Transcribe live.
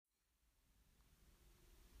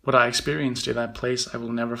What I experienced in that place I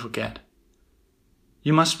will never forget.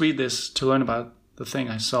 You must read this to learn about the thing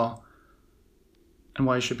I saw and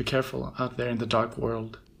why you should be careful out there in the dark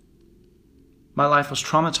world. My life was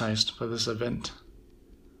traumatized by this event.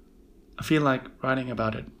 I feel like writing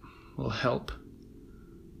about it will help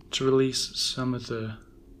to release some of the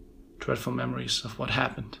dreadful memories of what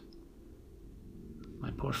happened. My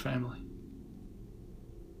poor family.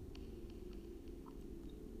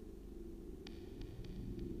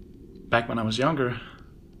 Back when I was younger,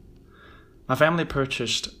 my family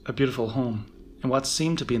purchased a beautiful home in what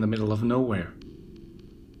seemed to be in the middle of nowhere.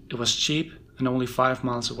 It was cheap and only 5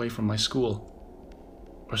 miles away from my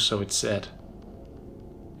school, or so it said.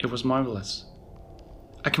 It was marvelous.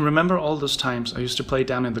 I can remember all those times I used to play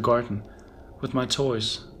down in the garden with my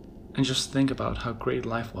toys and just think about how great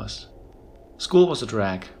life was. School was a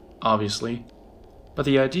drag, obviously, but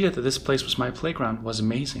the idea that this place was my playground was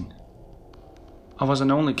amazing. I was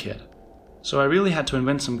an only kid, so I really had to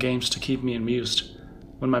invent some games to keep me amused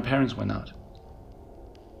when my parents went out.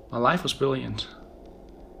 My life was brilliant.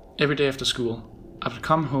 Every day after school, I would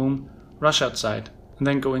come home, rush outside, and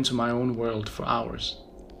then go into my own world for hours.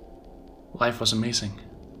 Life was amazing.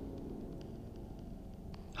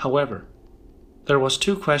 However, there was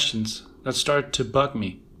 2 questions that started to bug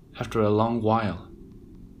me after a long while.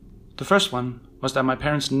 The first one was that my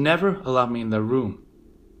parents never allowed me in their room,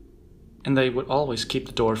 and they would always keep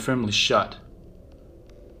the door firmly shut.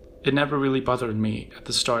 It never really bothered me at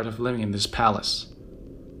the start of living in this palace.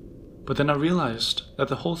 But then I realized that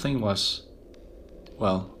the whole thing was,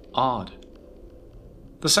 well, odd.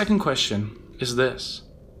 The second question is this.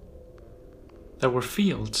 There were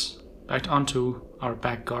fields backed onto our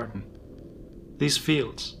back garden. These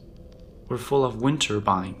fields were full of wind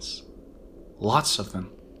turbines. Lots of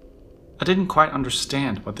them. I didn't quite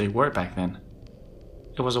understand what they were back then.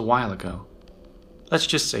 It was a while ago. Let's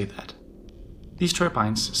just say that. These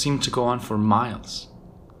turbines seemed to go on for miles.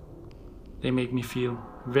 They made me feel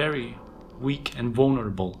very weak and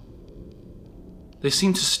vulnerable. They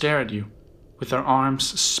seemed to stare at you with their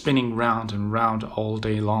arms spinning round and round all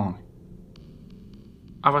day long.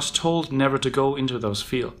 I was told never to go into those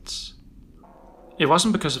fields. It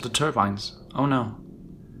wasn't because of the turbines, oh no.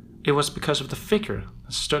 It was because of the figure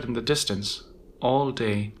that stood in the distance all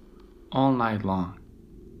day, all night long.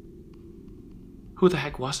 Who the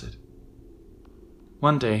heck was it?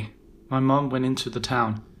 One day, my mom went into the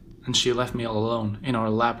town and she left me all alone in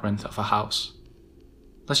our labyrinth of a house.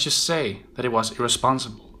 Let's just say that it was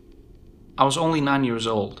irresponsible. I was only 9 years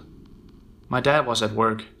old. My dad was at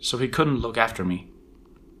work, so he couldn't look after me.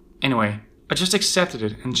 Anyway, I just accepted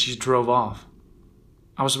it and she drove off.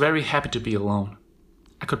 I was very happy to be alone.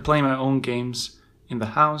 I could play my own games in the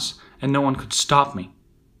house and no one could stop me.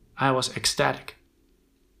 I was ecstatic.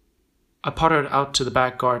 I pottered out to the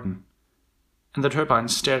back garden, and the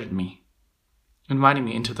turbines stared at me, inviting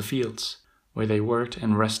me into the fields, where they worked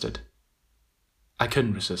and rested. I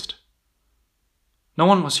couldn't resist. No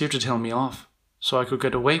one was here to tell me off, so I could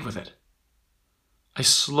get away with it. I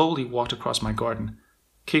slowly walked across my garden,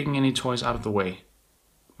 kicking any toys out of the way.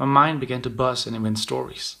 My mind began to buzz and invent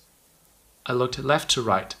stories. I looked left to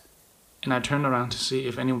right, and I turned around to see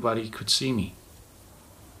if anybody could see me.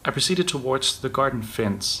 I proceeded towards the garden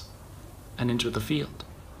fence and into the field.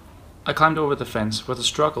 I climbed over the fence with a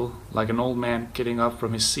struggle like an old man getting up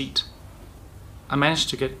from his seat. I managed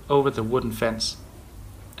to get over the wooden fence,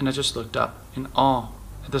 and I just looked up in awe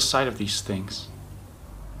at the sight of these things.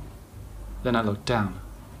 Then I looked down,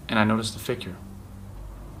 and I noticed the figure.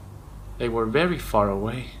 They were very far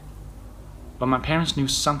away, but my parents knew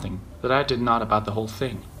something that I did not about the whole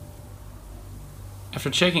thing. After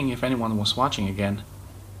checking if anyone was watching again,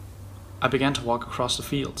 I began to walk across the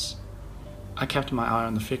fields. I kept my eye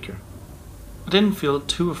on the figure. I didn't feel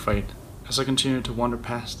too afraid as I continued to wander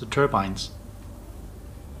past the turbines,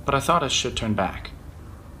 but I thought I should turn back.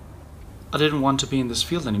 I didn't want to be in this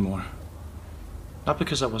field anymore. Not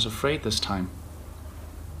because I was afraid this time.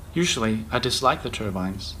 Usually I dislike the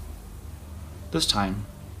turbines. This time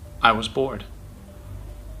I was bored.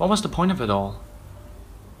 What was the point of it all?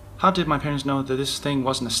 How did my parents know that this thing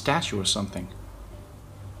wasn't a statue or something?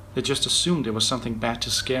 They just assumed it was something bad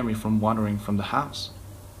to scare me from wandering from the house.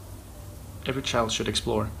 Every child should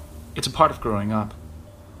explore. It's a part of growing up.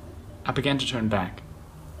 I began to turn back.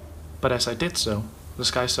 But as I did so, the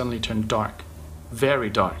sky suddenly turned dark. Very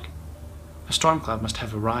dark. A storm cloud must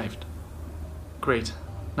have arrived. Great.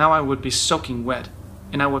 Now I would be soaking wet,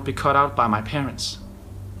 and I would be caught out by my parents.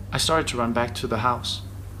 I started to run back to the house.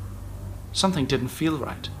 Something didn't feel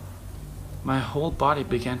right. My whole body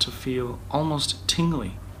began to feel almost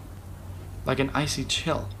tingly, like an icy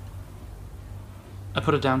chill. I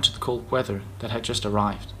put it down to the cold weather that had just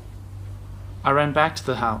arrived. I ran back to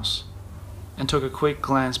the house and took a quick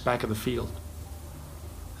glance back at the field.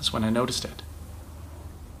 That's when I noticed it.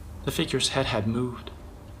 The figure's head had moved.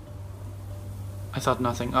 I thought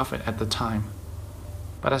nothing of it at the time,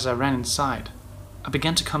 but as I ran inside, I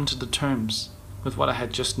began to come to the terms with what I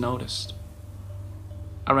had just noticed.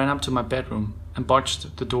 I ran up to my bedroom and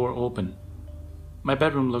barged the door open. My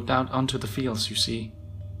bedroom looked out onto the fields, you see.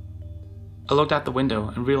 I looked out the window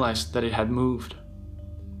and realized that it had moved.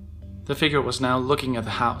 The figure was now looking at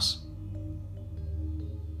the house.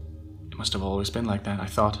 It must have always been like that, I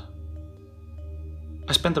thought.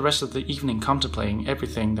 I spent the rest of the evening contemplating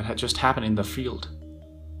everything that had just happened in the field.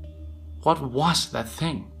 What was that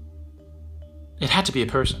thing? It had to be a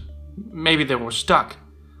person. Maybe they were stuck.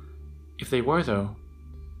 If they were, though,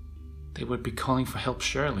 they would be calling for help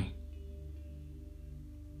surely.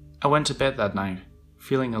 I went to bed that night,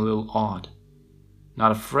 feeling a little odd.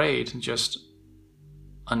 Not afraid, just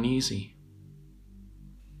uneasy.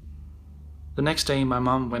 The next day my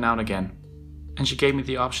mom went out again, and she gave me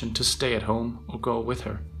the option to stay at home or go with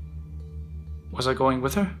her. Was I going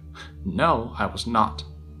with her? No, I was not.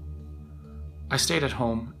 I stayed at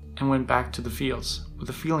home and went back to the fields with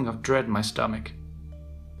a feeling of dread in my stomach.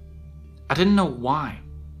 I didn't know why.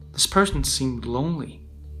 This person seemed lonely.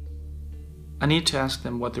 I needed to ask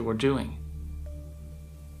them what they were doing.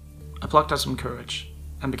 I plucked out some courage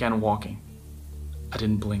and began walking. I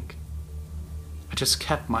didn't blink. I just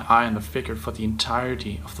kept my eye on the figure for the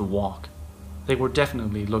entirety of the walk. They were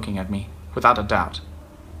definitely looking at me, without a doubt.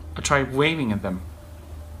 I tried waving at them.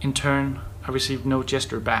 In turn, I received no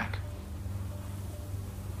gesture back.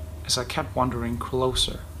 As I kept wandering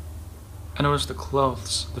closer, I noticed the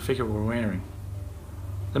clothes the figure were wearing.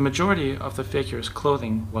 The majority of the figure's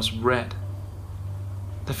clothing was red.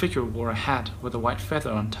 The figure wore a hat with a white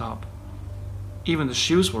feather on top. Even the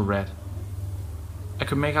shoes were red. I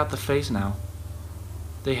could make out the face now.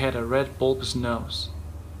 They had a red bulbous nose.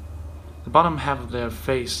 The bottom half of their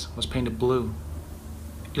face was painted blue.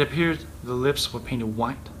 It appeared the lips were painted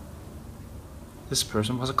white. This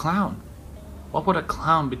person was a clown. What would a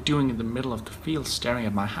clown be doing in the middle of the field staring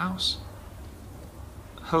at my house?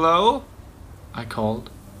 "Hello?" I called.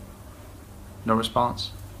 No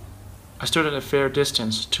response. I stood at a fair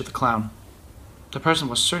distance to the clown. The person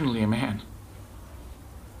was certainly a man.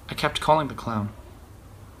 I kept calling the clown.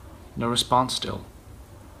 No response still.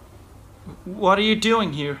 "What are you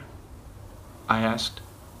doing here?" I asked.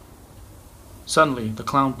 Suddenly, the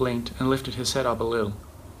clown blinked and lifted his head up a little.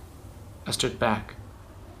 I stood back.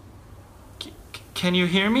 Can you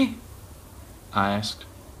hear me?" I asked.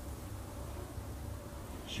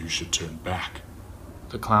 "You should turn back,"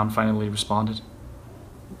 the clown finally responded.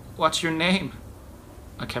 "What's your name?"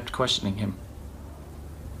 I kept questioning him.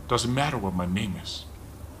 "Doesn't matter what my name is.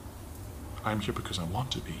 I'm here because I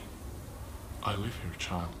want to be. I live here,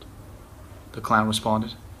 child," the clown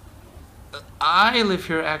responded. "I live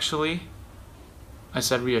here, actually," I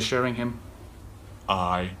said, reassuring him.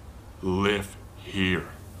 "I live here.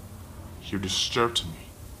 You disturbed me,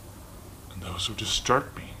 and those who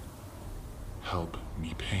disturb me help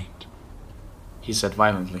me paint," he said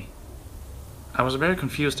violently. I was very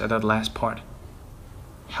confused at that last part.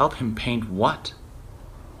 Help him paint what?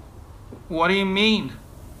 "What do you mean?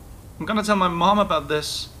 I'm gonna tell my mom about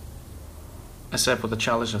this," I said with a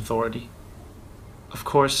childish authority. Of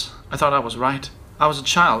course, I thought I was right. I was a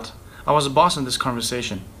child. I was a boss in this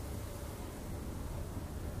conversation.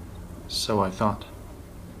 So I thought.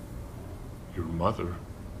 "Your mother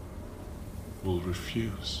will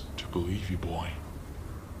refuse to believe you, boy.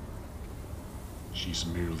 She's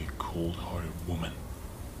merely a cold-hearted woman.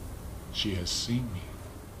 She has seen me.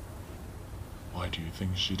 Why do you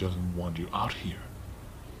think she doesn't want you out here?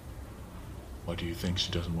 Why do you think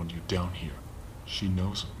she doesn't want you down here? She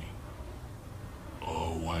knows of me.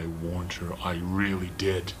 Oh, I warned her. I really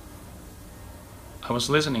did." I was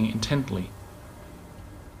listening intently.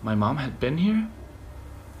 My mom had been here?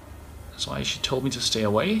 That's why she told me to stay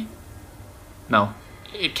away? No,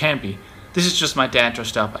 it can't be. This is just my dad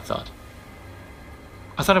dressed up, I thought.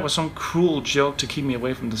 I thought it was some cruel joke to keep me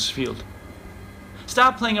away from this field.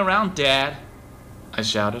 "Stop playing around, Dad!" I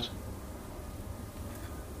shouted.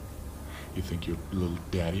 You think your little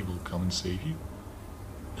daddy will come and save you?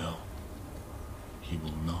 No, he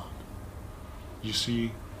will not. You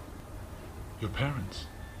see, your parents,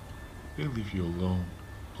 they leave you alone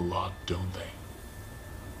a lot, don't they?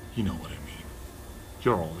 You know what I mean.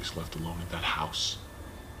 You're always left alone in that house.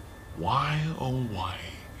 Why, oh why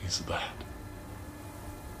is that?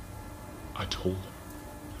 I told them.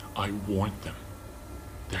 I warned them.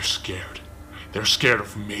 They're scared. They're scared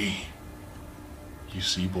of me. You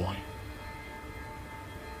see, boy,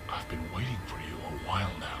 I've been waiting for you a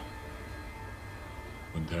while now.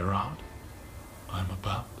 When they're out, I'm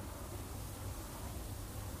about.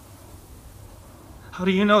 How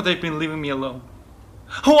do you know they've been leaving me alone?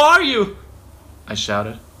 Who are you? I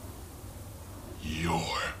shouted. Your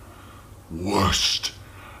worst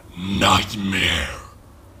nightmare.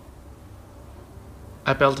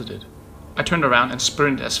 I belted it. I turned around and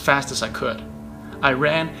sprinted as fast as I could. I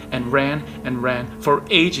ran and ran and ran, for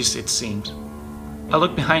ages it seemed. I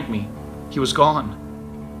looked behind me. He was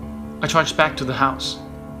gone. I charged back to the house.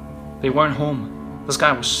 They weren't home. The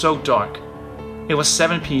sky was so dark. It was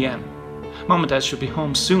 7 p.m. Mom and Dad should be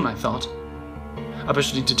home soon, I thought. I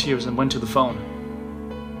burst into tears and went to the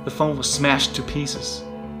phone. The phone was smashed to pieces.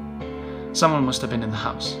 Someone must have been in the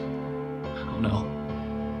house. Oh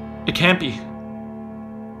no. It can't be.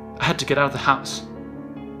 I had to get out of the house.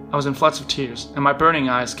 I was in floods of tears, and my burning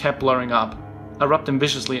eyes kept blurring up. I rubbed them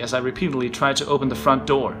viciously as I repeatedly tried to open the front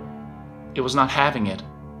door. It was not having it.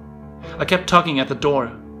 I kept tugging at the door,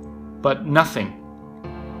 but nothing.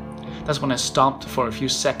 That's when I stopped for a few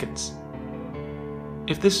seconds.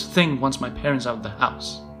 If this thing wants my parents out of the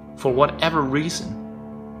house, for whatever reason,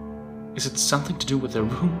 is it something to do with their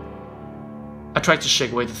room? I tried to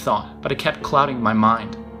shake away the thought, but it kept clouding my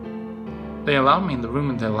mind. They allowed me in the room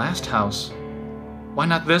in their last house. Why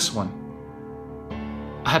not this one?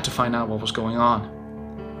 I had to find out what was going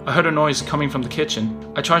on. I heard a noise coming from the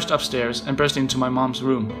kitchen. I charged upstairs and burst into my mom's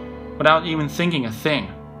room, without even thinking a thing.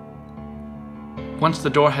 Once the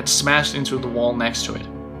door had smashed into the wall next to it,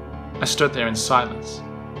 I stood there in silence.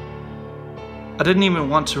 I didn't even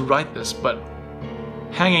want to write this, but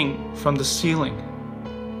hanging from the ceiling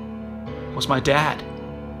was my dad.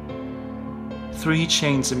 3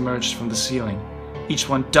 chains emerged from the ceiling, each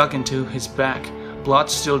one dug into his back, blood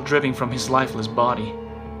still dripping from his lifeless body.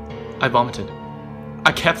 I vomited.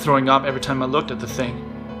 I kept throwing up every time I looked at the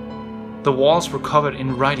thing. The walls were covered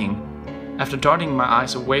in writing. After darting my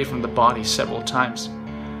eyes away from the body several times,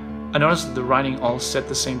 I noticed that the writing all said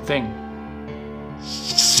the same thing.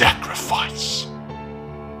 Sacrifice.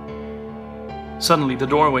 Suddenly the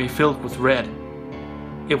doorway filled with red.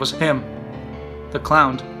 It was him, the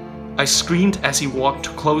clown. I screamed as he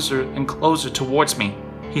walked closer and closer towards me.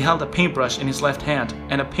 He held a paintbrush in his left hand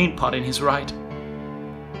and a paint pot in his right.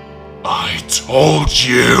 I told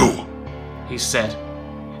you, he said.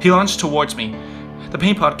 He lunged towards me. The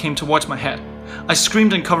paint pot came towards my head. I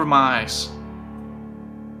screamed and covered my eyes.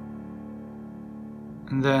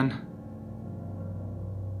 And then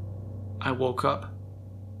I woke up.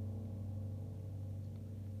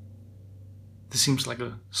 This seems like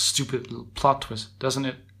a stupid little plot twist, doesn't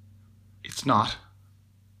it? It's not.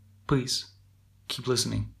 Please, keep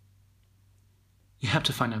listening. You have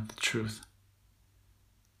to find out the truth.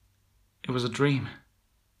 It was a dream,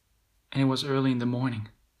 and it was early in the morning.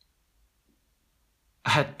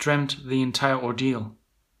 I had dreamt the entire ordeal.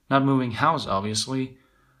 Not moving house, obviously,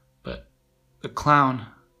 but the clown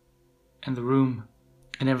and the room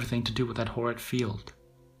and everything to do with that horrid field.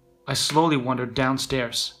 I slowly wandered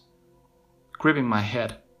downstairs, gripping my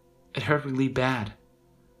head. It hurt really bad.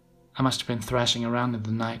 I must have been thrashing around in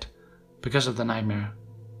the night because of the nightmare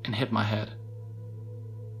and hit my head.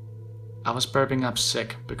 I was burping up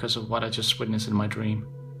sick because of what I just witnessed in my dream.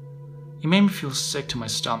 It made me feel sick to my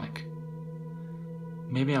stomach.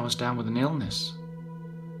 Maybe I was down with an illness.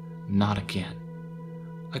 Not again.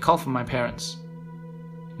 I called for my parents.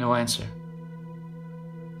 No answer.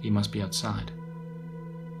 He must be outside.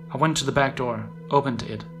 I went to the back door, opened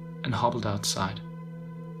it, and hobbled outside.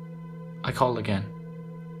 I called again.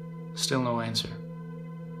 Still no answer.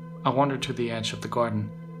 I wandered to the edge of the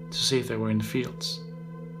garden to see if they were in the fields.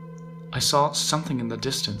 I saw something in the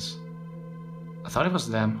distance. I thought it was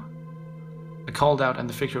them. I called out and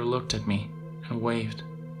the figure looked at me and waved.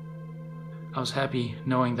 I was happy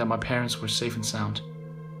knowing that my parents were safe and sound,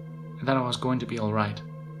 and that I was going to be alright.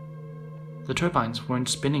 The turbines weren't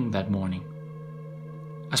spinning that morning.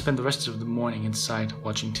 I spent the rest of the morning inside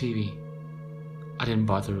watching TV. I didn't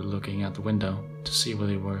bother looking out the window to see where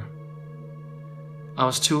they were. I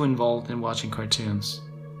was too involved in watching cartoons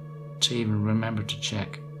to even remember to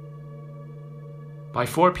check. By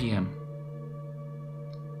 4 p.m.,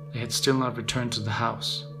 they had still not returned to the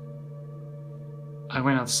house. I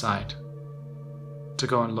went outside to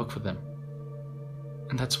go and look for them,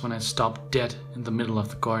 and that's when I stopped dead in the middle of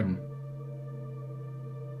the garden.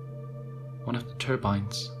 One of the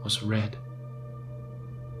turbines was red.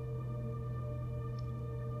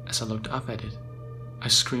 As I looked up at it, I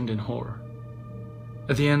screamed in horror.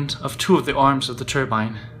 At the end of 2 of the arms of the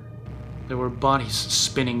turbine, there were bodies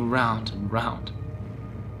spinning round and round.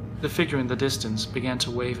 The figure in the distance began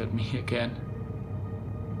to wave at me again.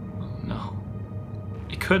 Oh no,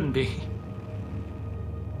 it couldn't be.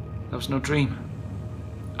 That was no dream.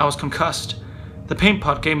 I was concussed. The paint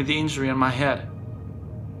pot gave me the injury on my head.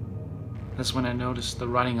 That's when I noticed the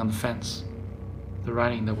writing on the fence. The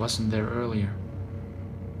writing that wasn't there earlier.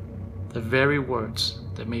 The very words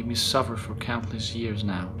that made me suffer for countless years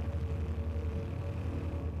now.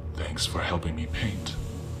 Thanks for helping me paint.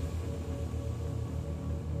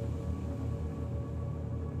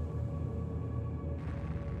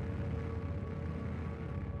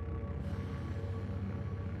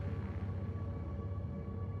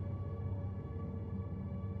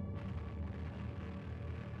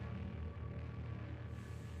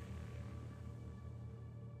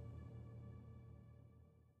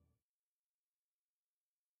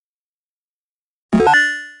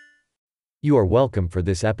 You are welcome for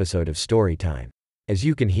this episode of Storytime. As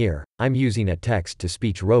you can hear, I'm using a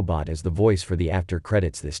text-to-speech robot as the voice for the after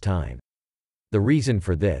credits this time. The reason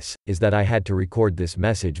for this is that I had to record this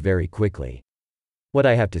message very quickly. What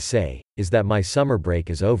I have to say is that my summer break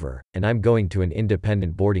is over, and I'm going to an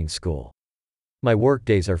independent boarding school. My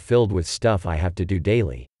workdays are filled with stuff I have to do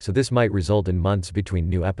daily, so this might result in months between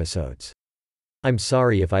new episodes. I'm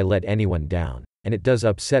sorry if I let anyone down, and it does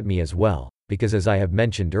upset me as well, because as I have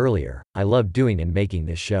mentioned earlier, I love doing and making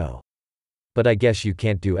this show. But I guess you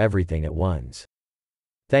can't do everything at once.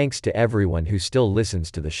 Thanks to everyone who still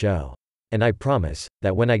listens to the show. And I promise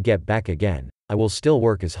that when I get back again, I will still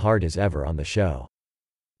work as hard as ever on the show.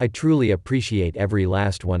 I truly appreciate every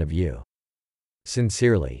last one of you.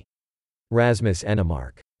 Sincerely, Rasmus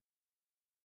Enemark.